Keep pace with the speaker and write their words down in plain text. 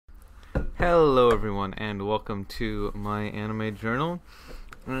Hello, everyone, and welcome to my anime journal.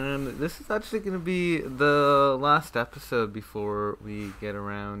 And this is actually going to be the last episode before we get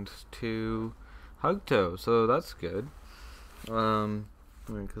around to Hugto, so that's good.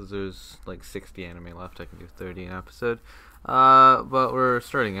 Because there's like 60 anime left, I can do 30 an episode. But we're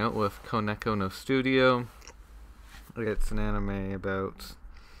starting out with Koneko no Studio. It's an anime about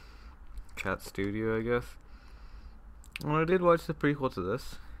Cat Studio, I guess. Well, I did watch the prequel to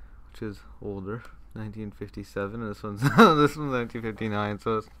this, which is older, 1957. This one's 1959,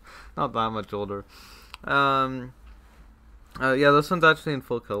 so it's not that much older. Yeah, this one's actually in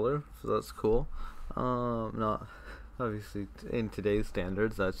full color, so that's cool. Not obviously in today's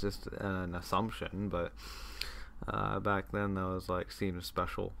standards, that's just an assumption, but back then that was like seen as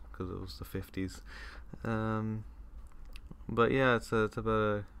special because it was the 50s. But yeah, it's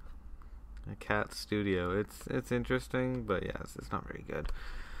about a cat studio. It's interesting, but yeah, it's not very good.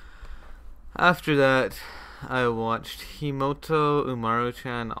 After that, I watched Himoto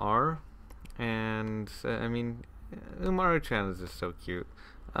Umaru-chan R, and I mean, Umaru-chan is just so cute.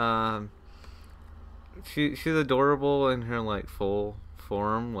 She's adorable in her like full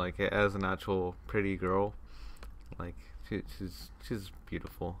form, like as an actual pretty girl. Like she's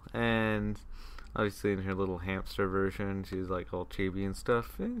beautiful, and obviously in her little hamster version, she's like all chibi and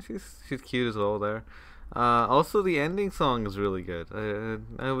stuff. She's cute as well there. Also, the ending song is really good.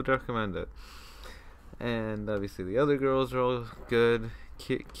 I would recommend it. And obviously the other girls are all good.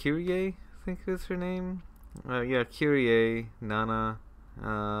 Kyrie, I think is her name. Yeah, Kyrie, Nana.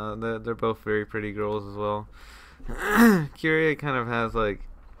 They're both very pretty girls as well. Kyrie kind of has like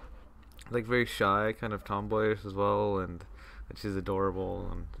very shy, kind of tomboyish as well, and she's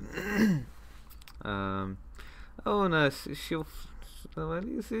adorable. And and what do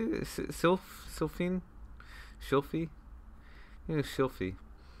you say? Sylphine? Shilfie? Yeah, Shilfie.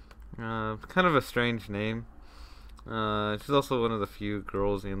 Kind of a strange name. She's also one of the few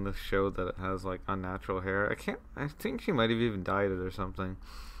girls in this show that has like unnatural hair. I think she might have even dyed it or something.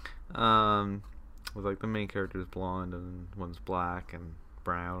 With like the main character is blonde and one's black and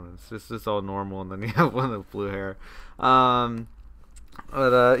brown. It's just all normal, and then you have one with blue hair. Yeah,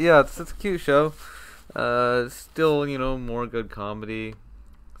 it's a cute show. Still, more good comedy.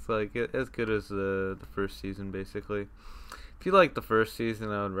 It's like as good as the first season, basically. If you like the first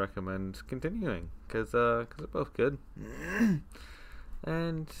season, I would recommend continuing because they're both good.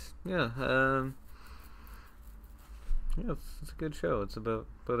 And yeah, it's a good show. It's about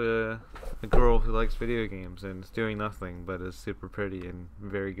a girl who likes video games and is doing nothing but is super pretty and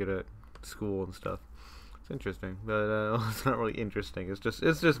very good at school and stuff. It's interesting, but it's not really interesting. It's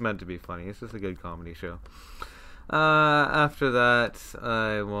just meant to be funny. It's just a good comedy show. After that,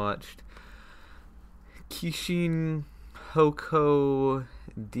 I watched Kishin Hoko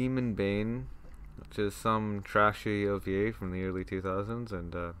Demon Bane, which is some trashy OVA from the early 2000s,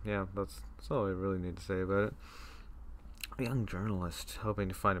 and yeah, that's all I really need to say about it. A young journalist hoping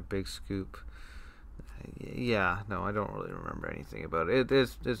to find a big scoop. Yeah, no, I don't really remember anything about it.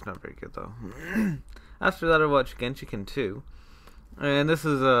 It's not very good though. After that, I watched Genshiken 2, and this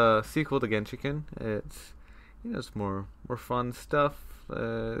is a sequel to Genshiken. It's more fun stuff.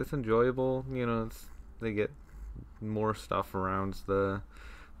 It's enjoyable. They get more stuff around the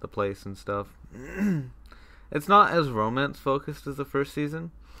place and stuff. It's not as romance focused as the first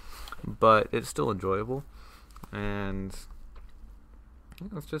season, but it's still enjoyable, and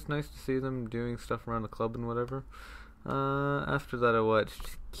it's just nice to see them doing stuff around the club and whatever. After that, I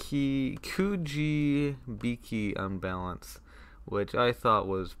watched Kuji Biki Unbalance, which I thought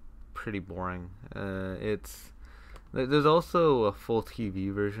was pretty boring. There's also a full TV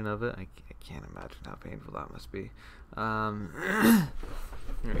version of it. I can't imagine how painful that must be.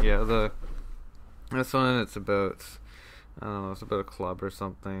 Yeah, this one, it's about, I don't know, it's about a club or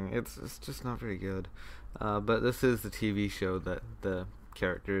something. It's just not very good. But this is the TV show that the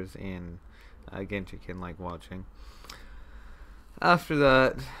characters in Genshiken like watching. After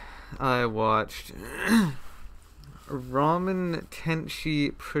that, I watched Ramen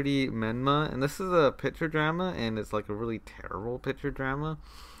Tenshi Pretty Menma, and this is a picture drama, and it's like a really terrible picture drama.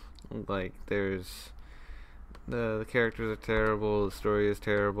 Like, there's the characters are terrible, the story is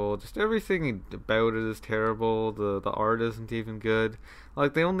terrible, just everything about it is terrible. The art isn't even good.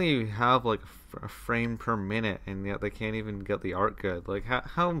 Like, they only have like a frame per minute, and yet they can't even get the art good. Like,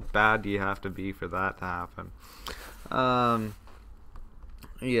 how bad do you have to be for that to happen?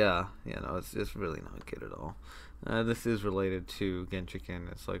 Yeah, no, it's really not good at all. This is related to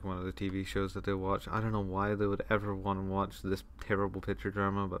Genshiken. It's like one of the TV shows that they watch. I don't know why they would ever want to watch this terrible picture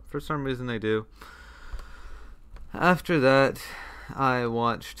drama, but for some reason they do. After that, I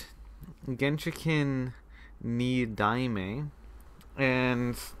watched Genshiken ni Daime,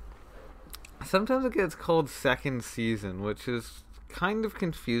 and sometimes it gets called second season, which is kind of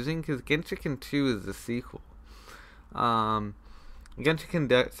confusing because Genshiken 2 is the sequel. Um,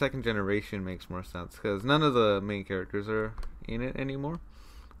 second generation makes more sense because none of the main characters are in it anymore.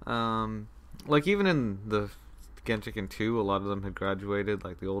 Um, like even in the Genshiken 2, a lot of them had graduated,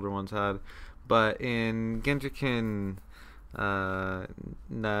 like the older ones had. But in Genshiken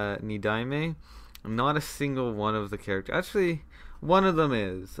Nidaime, not a single one of the characters. Actually, one of them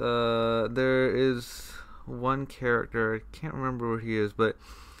is. There is one character. I can't remember where he is, but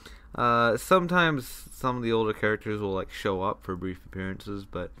sometimes some of the older characters will like show up for brief appearances,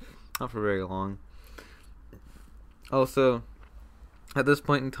 but not for very long. Also, at this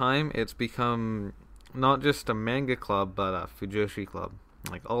point in time, it's become not just a manga club, but a Fujoshi club.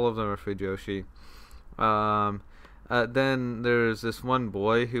 Like all of them are Fujoshi. Then there's this one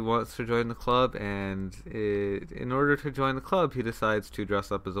boy who wants to join the club, and in order to join the club, he decides to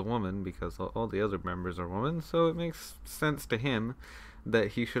dress up as a woman because all the other members are women. So it makes sense to him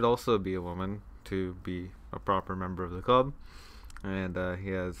that he should also be a woman to be a proper member of the club. And he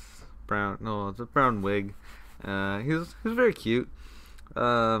has it's a brown wig. He's very cute.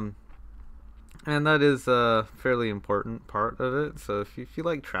 And that is a fairly important part of it. So if you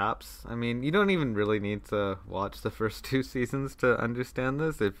like traps, I mean, you don't even really need to watch the first two seasons to understand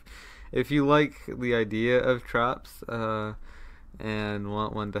this. If you like the idea of traps, and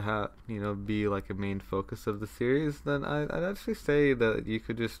want one to have, be like a main focus of the series, then I'd actually say that you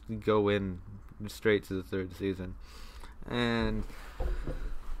could just go in straight to the third season. And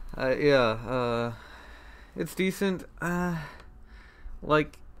it's decent.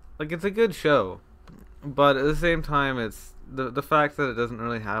 Like it's a good show, but at the same time, it's the fact that it doesn't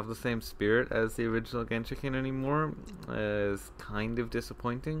really have the same spirit as the original Genshiken anymore is kind of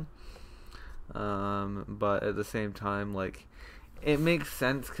disappointing. But at the same time, like, it makes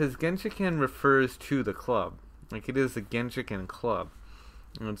sense because Genshiken refers to the club, like it is the Genshiken club,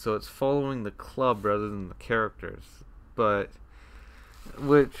 and so it's following the club rather than the characters. But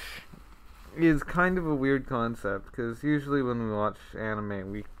which is kind of a weird concept because usually when we watch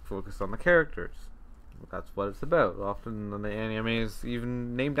anime, we focus on the characters. That's what it's about. Often the anime is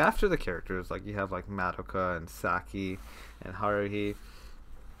even named after the characters. Like you have like Madoka and Saki and Haruhi,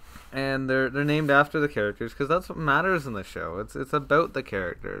 and they're named after the characters because that's what matters in the show. It's about the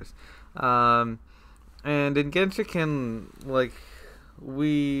characters. And in Genshiken, like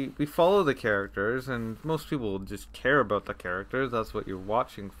we follow the characters, and most people just care about the characters. That's what you're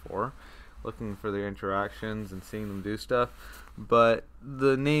watching for, looking for their interactions and seeing them do stuff. But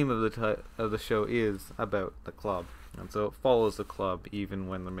the name of the show is about the club, and so it follows the club even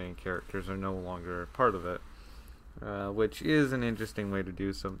when the main characters are no longer part of it, which is an interesting way to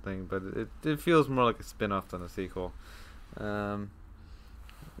do something. But it feels more like a spin-off than a sequel. It's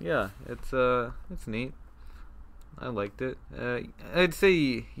neat. I liked it. I'd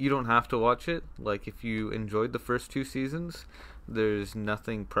say you don't have to watch it. Like if you enjoyed the first two seasons, there's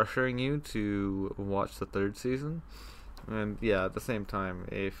nothing pressuring you to watch the third season. And yeah, at the same time,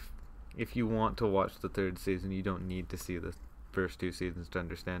 if you want to watch the third season, you don't need to see the first two seasons to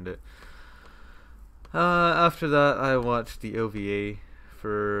understand it. After that, I watched the OVA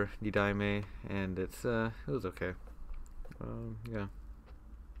for Nidaime, and it was okay. Yeah.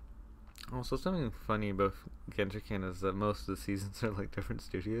 Also, something funny about Genshiken is that most of the seasons are like different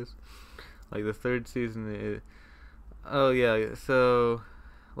studios. Like the third season is... Oh yeah, so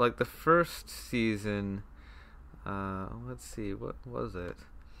like the first season, let's see, what was it?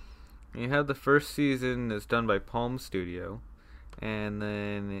 You have the first season that's done by Palm Studio, and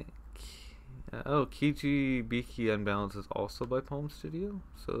then Kiji Biki Unbalanced is also by Palm Studio.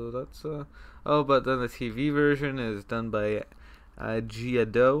 So that's but then the TV version is done by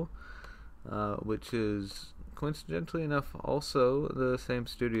Giado, which is coincidentally enough also the same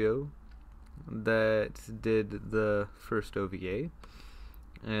studio that did the first OVA.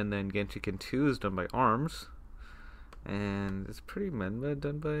 And then Genshiken 2 is done by ARMS, and it's Pretty Menma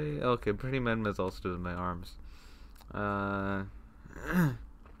done by... Okay, Pretty Menma is also done by ARMS.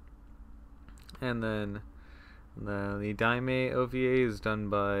 And then the Nidaime OVA is done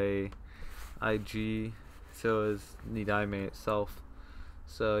by IG, so is Nidaime itself.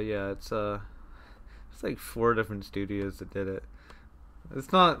 So yeah, it's like 4 different studios that did it.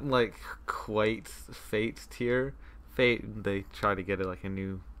 It's not like quite Fate's tier. Fate, they try to get it like a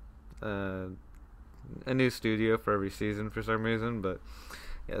new studio for every season for some reason, but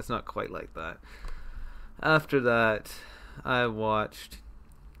yeah, it's not quite like that. After that, I watched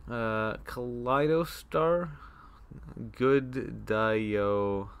Kaleidostar Good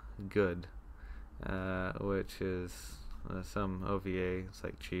Daio Good, which is some OVA. It's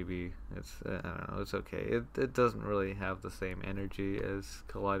like chibi. It's I don't know. It's okay. It doesn't really have the same energy as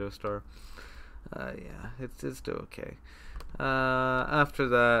Kaleidostar. Yeah, it's still okay. After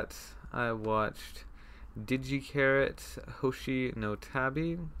that, I watched Digicarrot Hoshi no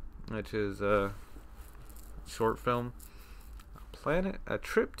Tabi, which is a short film. A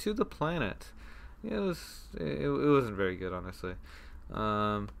Trip to the Planet. Yeah, it wasn't very good, honestly.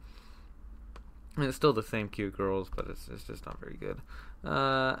 It's still the same cute girls, but it's just not very good.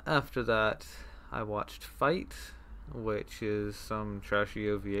 After that, I watched Fight, which is some trashy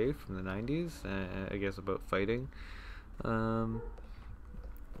OVA from the 90s, I guess about fighting. Yeah,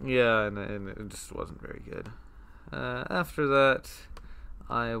 and it just wasn't very good. After that,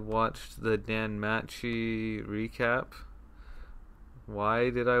 I watched the Dan Matchy recap. Why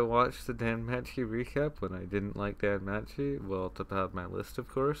did I watch the Dan Matchy recap when I didn't like Dan Matchy? Well, to have my list, of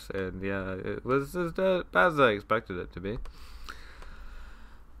course, and yeah, it was as bad as I expected it to be.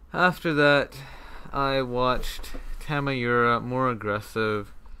 After that, I watched Tamayura More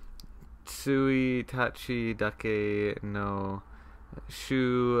Aggressive Tsui Tachi Dake no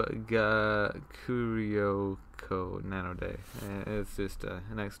Shuga Kuryoko Nanode. It's just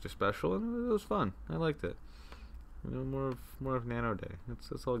an extra special, and it was fun. I liked it. More of Nanode.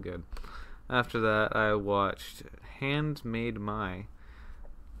 It's all good. After that, I watched Handmade Mai,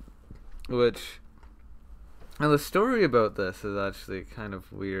 which, and the story about this is actually kind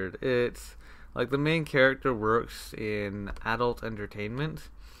of weird. It's like the main character works in adult entertainment,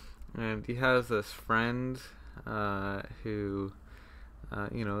 and he has this friend who,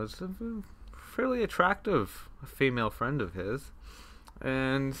 is a fairly attractive female friend of his,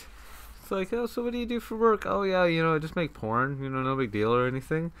 and it's like, oh, so what do you do for work? Oh yeah, I just make porn. No big deal or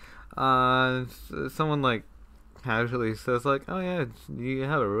anything. Someone like casually says like, oh yeah, you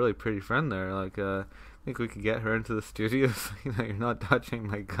have a really pretty friend there. Like, I think we could get her into the studio so you're not touching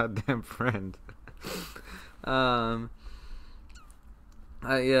my goddamn friend. Yeah,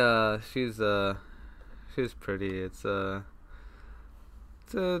 she's pretty. It's an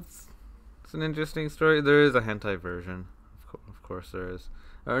interesting story. There is a hentai version, of course there is.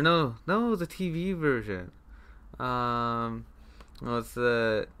 Or no, the TV version.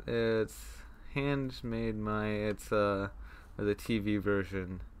 It's Handmade Mai. It's the TV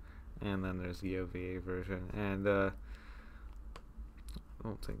version, and then there's the OVA version, and I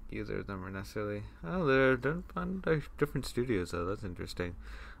don't think either of them are necessarily. Oh, they're on different studios though. That's interesting.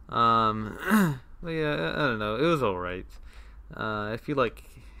 But yeah, I don't know. It was alright. If you like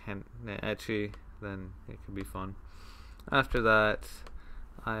ecchi, then it could be fun. After that,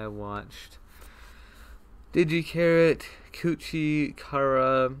 I watched Digicarrot Kuchi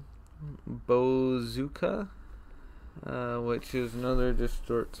Kara Bozuka, which is another just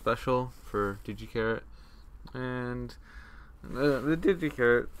short special for Digicarrot. And the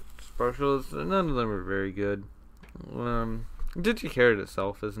Digicarrot specials, none of them are very good. Digicarrot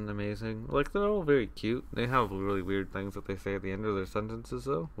itself isn't amazing. Like, they're all very cute. They have really weird things that they say at the end of their sentences,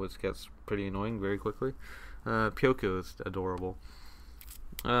 though, which gets pretty annoying very quickly. Pyoko is adorable.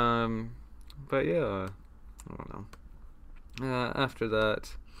 But yeah, I don't know. After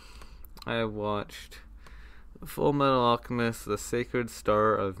that, I watched Full Metal Alchemist: The Sacred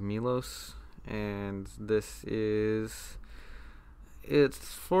Star of Milos, and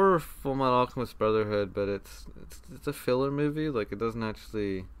it's for Full Metal Alchemist Brotherhood, but it's a filler movie. Like, it's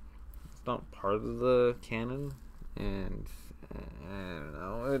not part of the canon, and I don't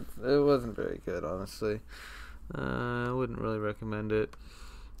know. It wasn't very good, honestly. I wouldn't really recommend it.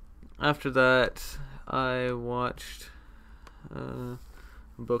 After that, I watched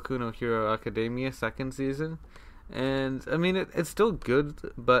Boku no Hero Academia second season, and I mean it's still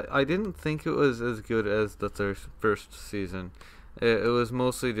good, but I didn't think it was as good as the first season. It was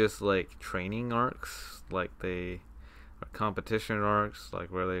mostly just like training arcs, like competition arcs,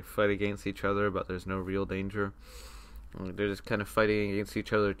 like where they fight against each other, but there's no real danger. They're just kind of fighting against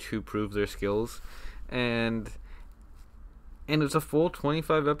each other to prove their skills, and it's a full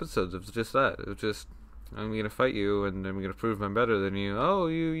 25 episodes of just that. It was just, I'm gonna fight you, and I'm gonna prove I'm better than you. Oh,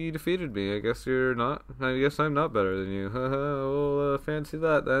 you defeated me. I guess you're not. I guess I'm not better than you. Well, fancy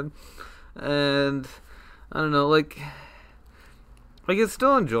that then. And I don't know, like it's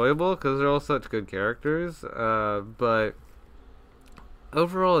still enjoyable because they're all such good characters. But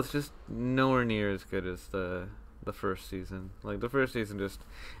overall, it's just nowhere near as good as the first season. Like, the first season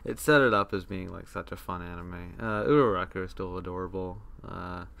it set it up as being like such a fun anime. Uraraka is still adorable.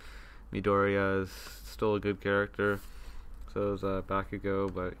 Midoriya is still a good character. So is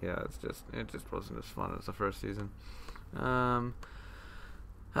Bakugo, but yeah, it just wasn't as fun as the first season.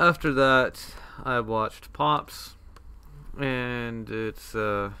 After that, I watched Pops, and it's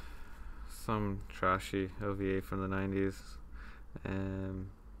some trashy OVA from the 90s. And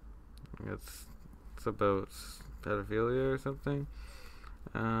it's about pedophilia or something.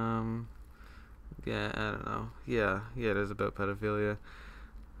 Um, yeah, I don't know. Yeah, it is about pedophilia.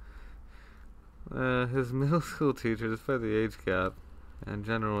 His middle school teacher, despite the age gap and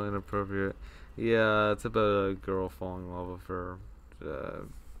general inappropriate. Yeah, it's about a girl falling in love with her uh,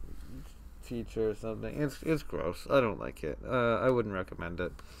 teacher or something. It's gross. I don't like it. I wouldn't recommend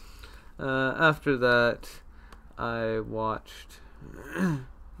it. After that, I watched. When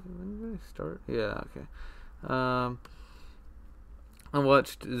did I start? Yeah, okay. Um, I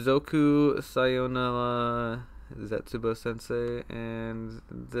watched Zoku Sayonara Zetsubo Sensei, and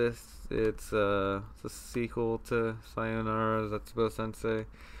it's a sequel to Sayonara Zetsubo Sensei.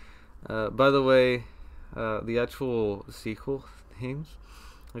 By the way, the actual sequel names,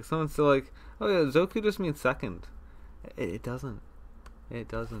 like someone's still like, oh yeah, Zoku just means second. It doesn't. It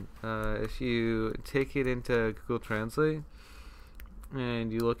doesn't. If you take it into Google Translate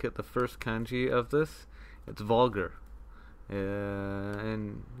and you look at the first kanji of this, it's vulgar.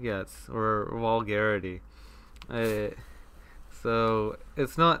 And yeah, it's or vulgarity. So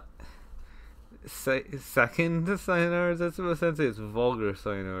it's not second Sayonara Zetsubo Sensei, it's vulgar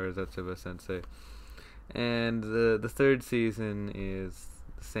Sayonara Zetsubo Sensei. And the third season is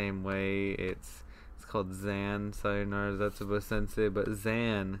the same way. It's called Zan Sayonara Zetsubo Sensei, but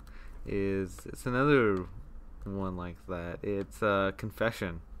Zan it's another one like that. It's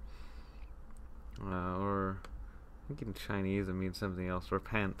confession, or I think in Chinese it means something else.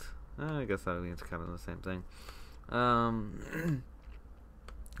 Repent. I guess that means kind of the same thing. Yeah,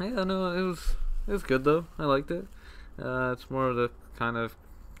 no, it was good though. I liked it. It's more of the kind of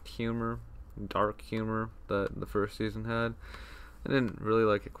humor, dark humor that the first season had. I didn't really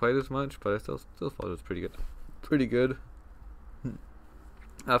like it quite as much, but I still thought it was pretty good. Pretty good.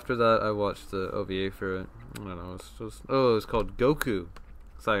 After that, I watched the OVA for it. I don't know. It was called Goku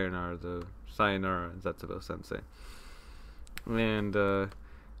Sayonara, the Sayonara Zetsubo Sensei. And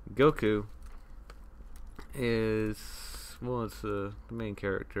Goku is it's the main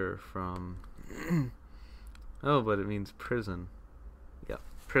character from. Oh, but it means prison. Yeah,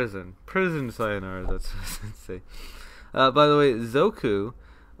 prison Sayonara Zetsubo Sensei. By the way, Zoku,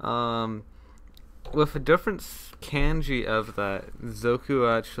 with a different kanji of that, Zoku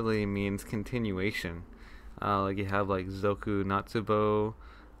actually means continuation. Like you have like Zoku Natsubo,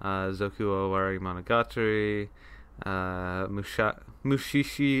 Zoku Owari Monogatari,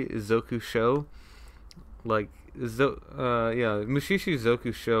 Mushishi Zoku Sho. Like Mushishi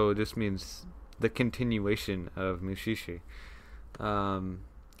Zoku Sho just means the continuation of Mushishi.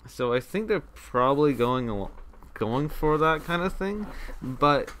 So I think they're probably going for that kind of thing,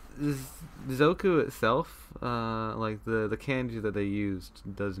 but Zoku itself, like the kanji that they used,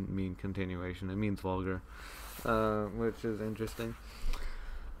 doesn't mean continuation. It means vulgar, which is interesting.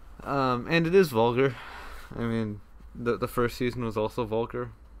 And it is vulgar. I mean, the first season was also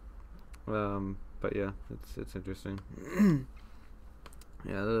vulgar. But yeah, it's interesting.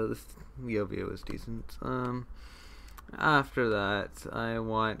 Yeah, the OVA was decent. After that, I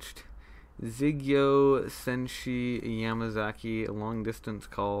watched Zigyo Senshi Yamazaki Long Distance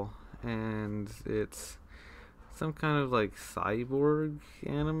Call, and it's some kind of like cyborg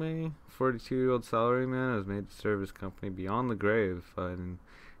anime. 42-year-old salaryman is made to serve his company beyond the grave, and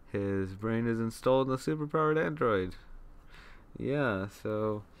his brain is installed in a superpowered android. Yeah,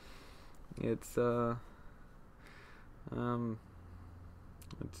 so it's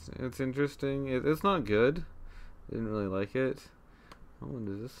it's interesting. It's not good. Didn't really like it. Oh, and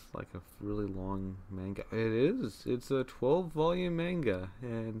is this like a really long manga? It is. It's a 12-volume manga,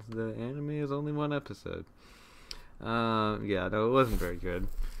 and the anime is only one episode. Yeah, no, it wasn't very good.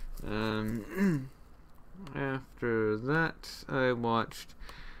 After that, I watched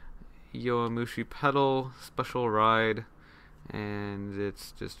Yowamushi Pedal Special Ride, and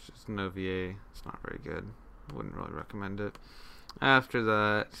it's just an OVA. It's not very good. I wouldn't really recommend it. After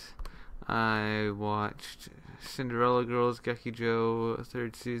that, I watched Cinderella Girls Gekijo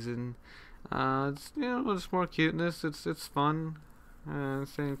third season. It's it's more cuteness. It's fun.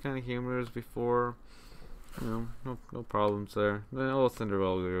 Same kind of humor as before. No problems there. All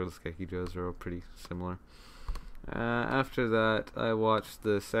Cinderella Girls Gekijos are all pretty similar. After that, I watched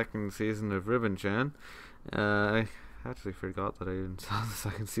the second season of Ribbon-chan. I actually forgot that I even saw the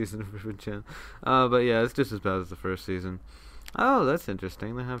second season of Ribbon-chan. But yeah, it's just as bad as the first season. Oh, that's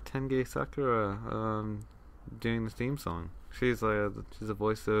interesting. They have Tenge Sakura doing the theme song. She's the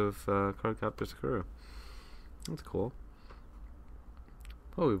voice of Cardcaptor Sakura. That's cool.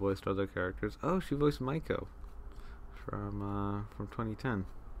 probably voiced other characters. Oh, she voiced Maiko from 2010.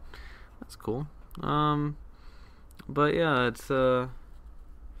 That's cool. But yeah, it's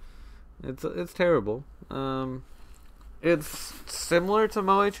terrible. It's similar to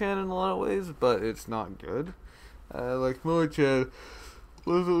Moe-chan in a lot of ways, but it's not good. Like Moe-chan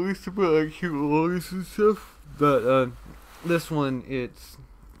was at least a bit like cute lollies and stuff, but this one,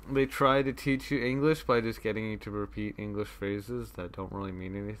 they try to teach you English by just getting you to repeat English phrases that don't really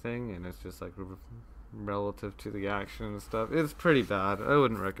mean anything, and it's just like relative to the action and stuff. It's pretty bad. I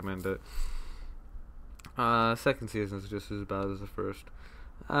wouldn't recommend it. Second season is just as bad as the first.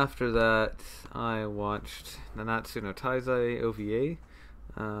 After that, I watched Nanatsu no Taizai OVA,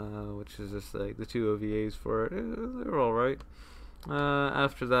 which is just like the two OVAs for it. They were alright.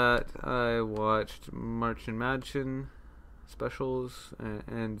 After that, I watched Martian Mansion specials,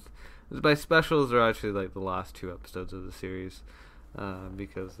 and by specials, they're actually like the last two episodes of the series,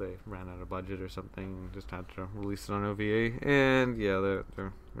 because they ran out of budget or something and just had to release it on OVA. And yeah,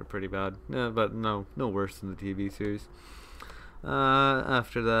 they're pretty bad, but no worse than the TV series.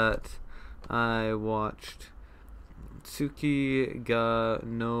 After that, I watched Tsuki ga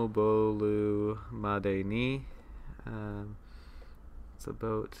Nobolu Made ni. It's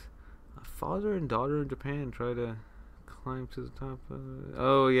about a father and daughter in Japan try to climb to the top of it.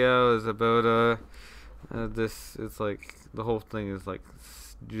 Oh yeah, it was about this. It's like the whole thing is like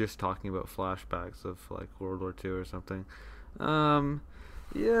just talking about flashbacks of like World War II or something.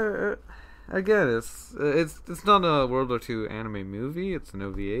 Yeah. Again, it's not a World War II anime movie. It's an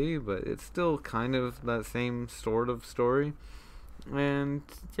OVA, but it's still kind of that same sort of story. And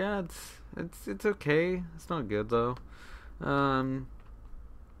yeah, it's okay. It's not good though.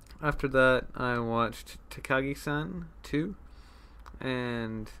 After that, I watched Takagi-san 2,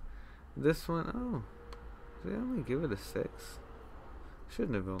 and this one, did I only give it a 6?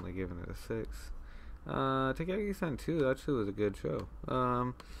 Shouldn't have only given it a 6. Takagi-san 2 actually was a good show.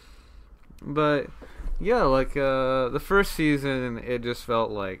 But yeah, like the first season, it just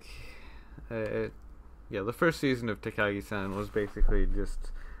felt like the first season of Takagi-san was basically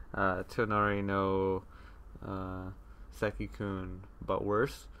just Tonari no Seki-kun, but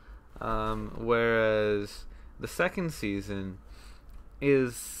worse. Whereas the second season it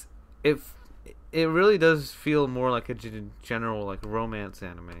really does feel more like a general like romance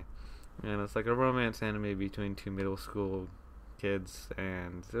anime, and it's like a romance anime between two middle school kids,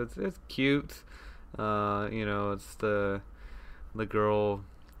 and it's cute. It's the girl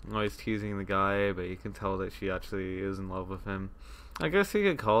always teasing the guy, but you can tell that she actually is in love with him. I guess you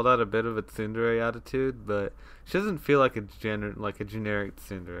could call that a bit of a tsundere attitude, but she doesn't feel like a generic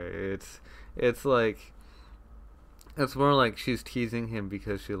tsundere. It's like, it's more like she's teasing him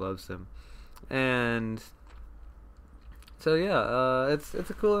because she loves him, and so yeah, it's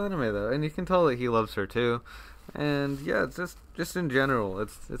a cool anime though, and you can tell that he loves her too, and yeah, it's just in general,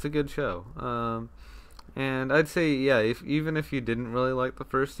 it's a good show. And I'd say, yeah, even if you didn't really like the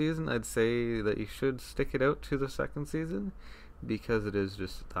first season, I'd say that you should stick it out to the second season, because it is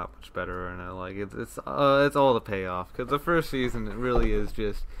just that much better, and I like it. It's all the payoff, because the first season, it really is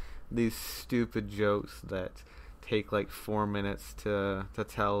just these stupid jokes that take like 4 minutes to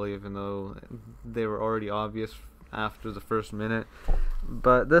tell, even though they were already obvious after the first minute.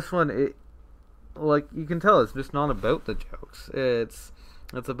 But this one, like, you can tell it's just not about the jokes. It's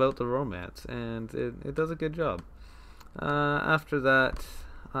about the romance, and it does a good job. After that,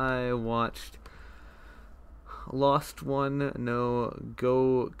 I watched Lost One no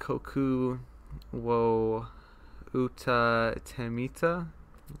Gokoku wo Uta Temita,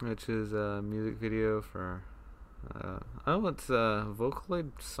 which is a music video for it's a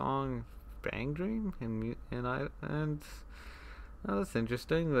Vocaloid song Bang Dream, and that's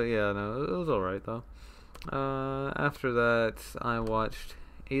interesting. But yeah, no, it was alright though. After that, I watched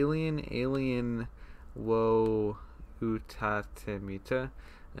Alien wo Uta Temita.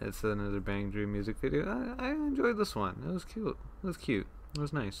 It's another Bang Dream music video. I enjoyed this one. It was cute. It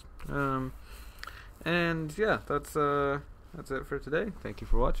was nice. And yeah, that's it for today. Thank you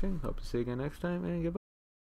for watching. Hope to see you again next time, and goodbye.